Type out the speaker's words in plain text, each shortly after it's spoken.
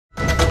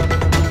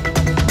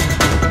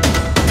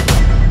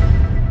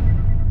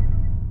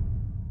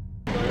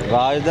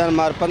రాజధాని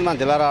మార్పు మన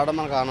జిల్లా రావడం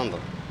మనకు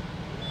ఆనందం.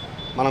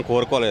 మనం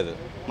కోరుకోలేదు,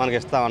 మనకి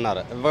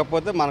ఇస్తామన్నారు,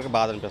 ఇవ్వకపోతే మనకు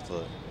బాధ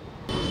అనిపిస్తుంది.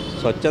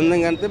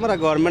 స్వచ్ఛందంగా అంటే మరి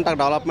గవర్నమెంట్ అక్కడ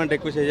డెవలప్మెంట్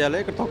ఎక్కువ చేయాలి,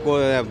 ఇక్కడ తక్కువ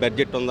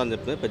బడ్జెట్ ఉందని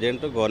చెప్పి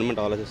ప్రజెంట్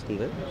గవర్నమెంట్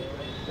ఆలోచిస్తుంది.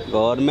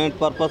 గవర్నమెంట్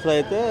పర్పస్లో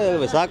అయితే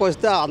విశాఖ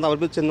వస్తే అంత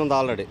అభివృద్ధి చెందింది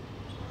ఆల్రెడీ.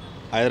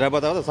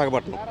 హైదరాబాద్ తర్వాత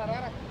విశాఖపట్నం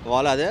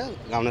వాళ్ళు అదే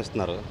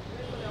గమనిస్తున్నారు.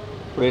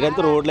 ఇప్పుడు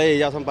ఏంటంటే రోడ్లో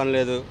వేయాల్సిన పని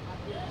లేదు,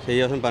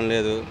 చేయాల్సిన పని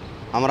లేదు.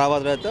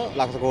 అమరావతిలో అయితే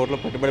 1,00,000 కోట్లు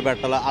పెట్టుబడి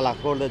పెట్టాలి, ఆ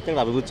 1,00,000 కోట్లు అయితే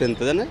ఇక్కడ అభివృద్ధి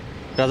చెందుతుందని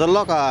ప్రజల్లో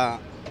ఒక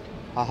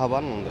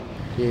ఆహ్వానం ఉంది.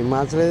 ఏం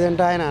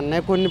మార్చలేదంటే ఆయన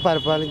అన్నయ్య కొన్ని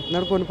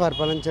పరిపాలించినాడు, కొన్ని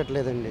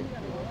పరిపాలించట్లేదండి.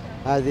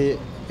 అది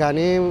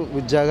కానీ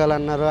ఉద్యోగాలు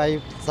అన్నారు, అవి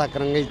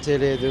సక్రంగా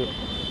ఇచ్చేయలేదు.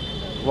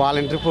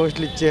 వాలంటరీ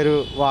పోస్టులు ఇచ్చారు,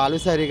 వాళ్ళు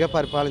సరిగా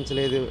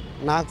పరిపాలించలేదు.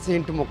 నాకు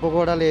సెంటు ముక్క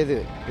కూడా లేదు.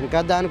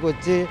 ఇంకా దానికి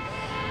వచ్చి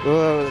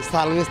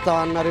స్థలం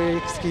ఇస్తామన్నారు,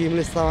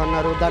 స్కీములు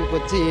ఇస్తామన్నారు, దానికి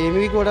వచ్చి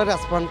ఏమీ కూడా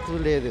రెస్పాన్స్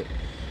లేదు.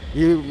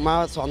 ఈ మా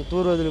సొంత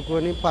ఊరు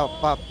వదులుకొని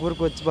పక్క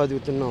ఊరికి వచ్చి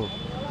బతుకుతున్నాం.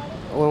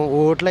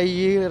 ఓట్లు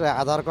అయ్యి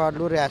ఆధార్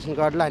కార్డులు, రేషన్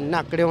కార్డులు అన్నీ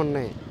అక్కడే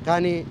ఉన్నాయి.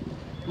 కానీ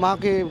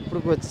మాకు ఇప్పుడు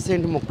వచ్చి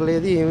సెంటు ముక్క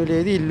లేదు, ఏమీ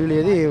లేదు, ఇల్లు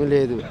లేదు, ఏమీ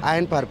లేదు.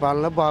 ఆయన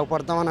పరిపాలనలో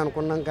బాగుపడతామని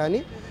అనుకున్నాం, కానీ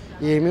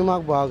ఏమీ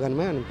మాకు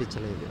బాగానే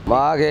అనిపించలేదు.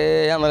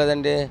 మాకేం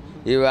లేదండి.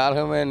 ఈ వేళ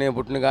నేను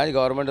పుట్టిన కానీ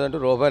గవర్నమెంట్ అంటూ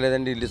రూపాయి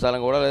లేదండి. ఇల్లు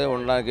స్థలం కూడా లేదు,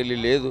 ఉండడానికి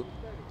ఇల్లు లేదు.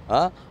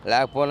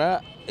 లేకపోయినా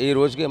ఈ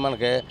రోజుకి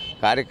మనకి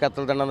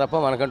కార్యకర్తలు తినడం తప్ప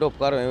మనకంటూ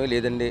ఉపకారం ఏమీ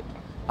లేదండి.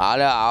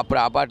 అప్పుడు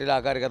ఆ పార్టీలో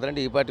ఆ కార్యకర్తలు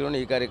అంటే ఈ పార్టీలో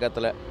ఈ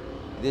కార్యకర్తలే.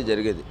 ఇది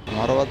జరిగేది.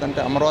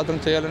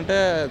 అమరావతిని చేయాలంటే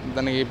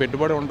దానికి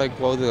పెట్టుబడి ఉంటాయి,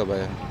 ఎక్కువ అవుతుంది కదా.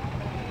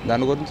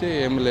 దాని గురించి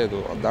ఏమి లేదు.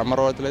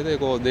 అమరావతిలో అయితే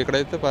ఎక్కువ అవుద్ది,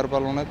 ఇక్కడైతే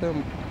పరిపాలన అయితే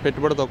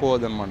పెట్టుబడి తక్కువ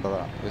అవుద్ది అనమాట.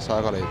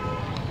 విశాఖలో అయితే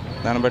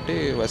దాన్ని బట్టి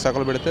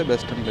విశాఖలో పెడితే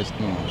బెస్ట్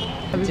అనిపిస్తుంది.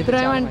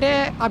 అభిప్రాయం అంటే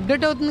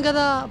అప్డేట్ అవుతుంది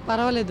కదా,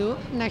 పర్వాలేదు.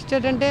 నెక్స్ట్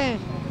ఏంటంటే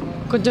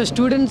కొంచెం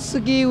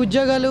స్టూడెంట్స్కి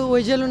ఉద్యోగాలు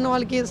వైద్యాలు ఉన్న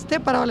వాళ్ళకి ఇస్తే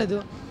పర్వాలేదు.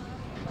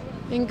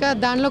 ఇంకా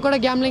దానిలో కూడా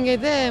గ్యాంబ్లింగ్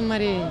అయితే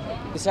మరి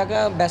విశాఖ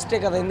బెస్టే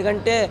కదా,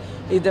 ఎందుకంటే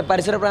ఇది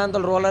పరిసర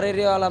ప్రాంతాలు రూరల్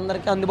ఏరియా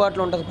వాళ్ళందరికీ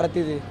అందుబాటులో ఉంటుంది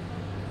ప్రతిదీ.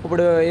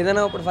 ఇప్పుడు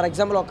ఏదైనా ఇప్పుడు ఫర్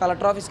ఎగ్జాంపుల్ ఒక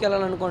కలెక్టర్ ఆఫీస్కి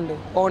వెళ్ళాలనుకోండి,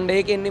 1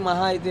 డేకి ఎన్ని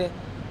మహా అయితే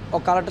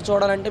ఒక కలెక్టర్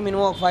చూడాలంటే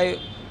మినిమం ఒక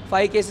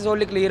 5 కేసెస్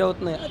ఓన్లీ క్లియర్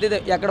అవుతున్నాయి.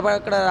 అదే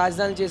ఎక్కడ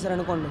రాజధాని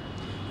చేశారనుకోండి,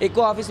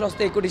 ఎక్కువ ఆఫీసులు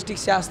వస్తే ఎక్కువ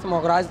డిస్ట్రిక్ట్స్ చేస్తాం.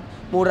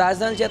 3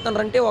 రాజధానులు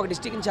చేస్తున్నారంటే ఒక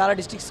డిస్ట్రిక్ట్ని చాలా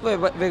డిస్ట్రిక్ట్స్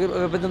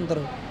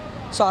విభజిస్తారు.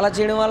 సో అలా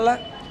చేయడం వల్ల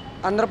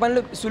అందరి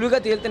పనులు సులువుగా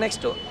తేలితే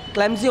నెక్స్ట్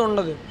క్లమ్సీ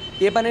ఉండదు,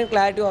 ఏ పని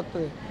క్లారిటీ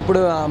వస్తుంది.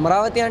 ఇప్పుడు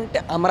అమరావతి అంటే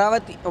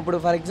అమరావతి ఇప్పుడు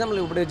ఫర్ ఎగ్జాంపుల్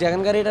ఇప్పుడు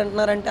జగన్ గారు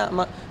ఏంటంటున్నారంటే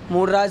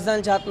 3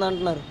 రాజధానులు చేస్తున్నా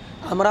అంటున్నారు.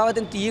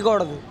 అమరావతిని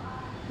తీయకూడదు,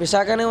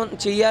 విశాఖని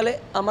చెయ్యాలి,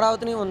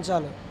 అమరావతిని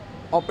ఉంచాలి.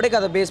 అప్పుడే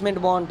కదా బేస్మెంట్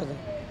బాగుంటుంది.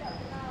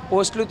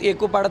 పోస్టులు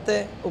ఎక్కువ పడితే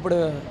ఇప్పుడు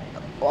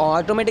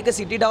ఆటోమేటిక్గా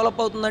సిటీ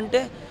డెవలప్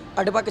అవుతుందంటే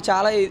అటుపక్క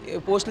చాలా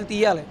పోస్టులు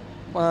తీయాలి,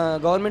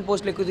 గవర్నమెంట్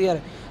పోస్టులు ఎక్కువ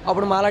తీయాలి.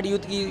 అప్పుడు మాలాంటి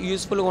యూత్కి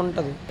యూస్ఫుల్గా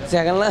ఉంటుంది.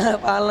 జగన్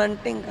పాలన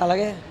అంటే ఇంకా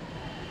అలాగే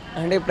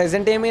అంటే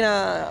ప్రజెంట్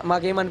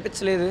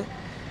మాకేమనిపించలేదు.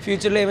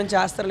 ఫ్యూచర్లో ఏమైనా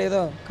చేస్తారో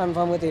లేదో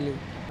కన్ఫామ్గా తెలియదు.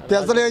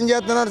 ప్రజలు ఏం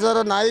చేస్తున్నారు సార్,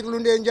 నాయకులు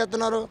ఉండి ఏం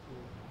చేస్తున్నారు?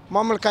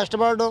 మమ్మల్ని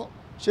కష్టపడడం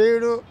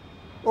చేయడు,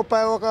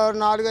 ఒక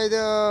 4-5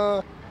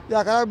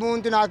 ఎకరాల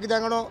భూమికి నాకు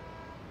తెగడం.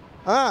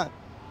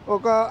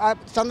 ఒక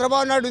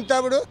చంద్రబాబు నాయుడు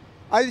ఉంటప్పుడు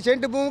 5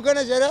 సెంటు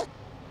భూమికైనా సరే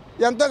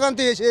ఎంతో కొంత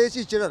వేసి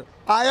ఇచ్చినారు.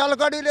 ఆయాల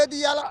కాడు లేదు,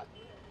 ఇవాళ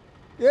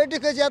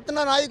ఏటిక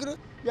చేస్తున్నారు నాయకులు.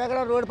 ఎక్కడ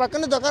రోడ్డు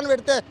పక్కన దుకాణం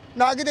పెడితే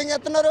నాకు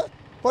తెగేస్తున్నారు,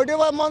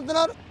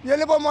 పొడిపోమంటున్నారు,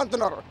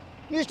 వెళ్ళిపోమంటున్నారు,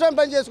 ఇష్టం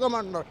పని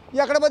చేసుకోమంటున్నారు.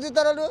 ఎక్కడ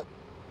బతుకుతారు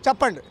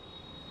చెప్పండి,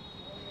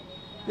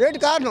 ఏంటి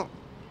కారణం?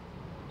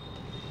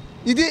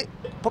 ఇది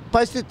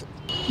పరిస్థితి.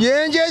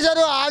 ఏం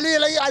చేశారు వాళ్ళు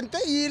ఇలా అంతే,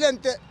 వీళ్ళు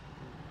అంతే,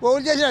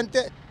 ఓళ్ళు చేసిన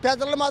అంతే.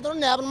 పెద్దలు మాత్రం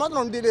నేపలు మాత్రం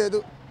ఉండి లేదు,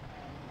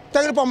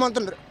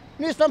 తగిలిపోమంటున్నారు,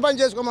 నీ ఇష్టం పని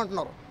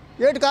చేసుకోమంటున్నారు.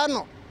 ఏంటి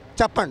కారణం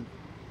చెప్పండి?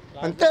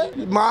 అంతే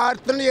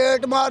మారుతున్నారు.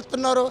 ఏటి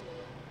మారుతున్నారు?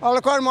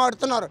 వాళ్ళకాడు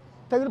మారుతున్నారు,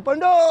 తగిలి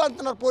పండు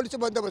అంటున్నారు. పోలీసు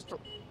బందోబస్తు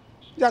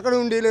ఎక్కడ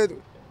ఉండి లేదు.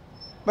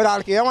 మరి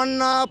వాళ్ళకి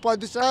ఏమన్నా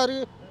 10సారి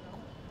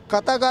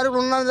కథాకారులు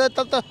ఉన్న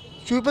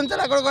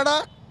చూపించాలి, అక్కడ కూడా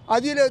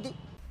అది లేదు.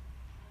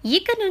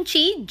 ఇక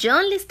నుంచి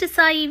జర్నలిస్ట్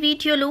సాయి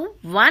వీడియోలు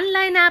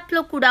OneLine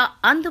యాప్లో కూడా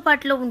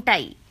అందుబాటులో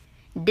ఉంటాయి.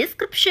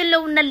 డిస్క్రిప్షన్లో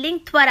ఉన్న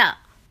లింక్ ద్వారా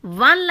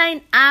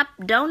OneLine యాప్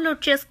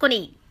డౌన్లోడ్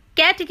చేసుకుని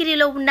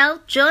కేటగిరీలో ఉన్న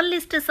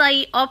జర్నలిస్ట్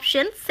సాయి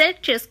ఆప్షన్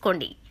సెలెక్ట్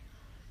చేసుకోండి.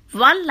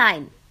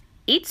 OneLine,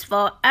 it's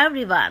for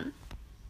everyone.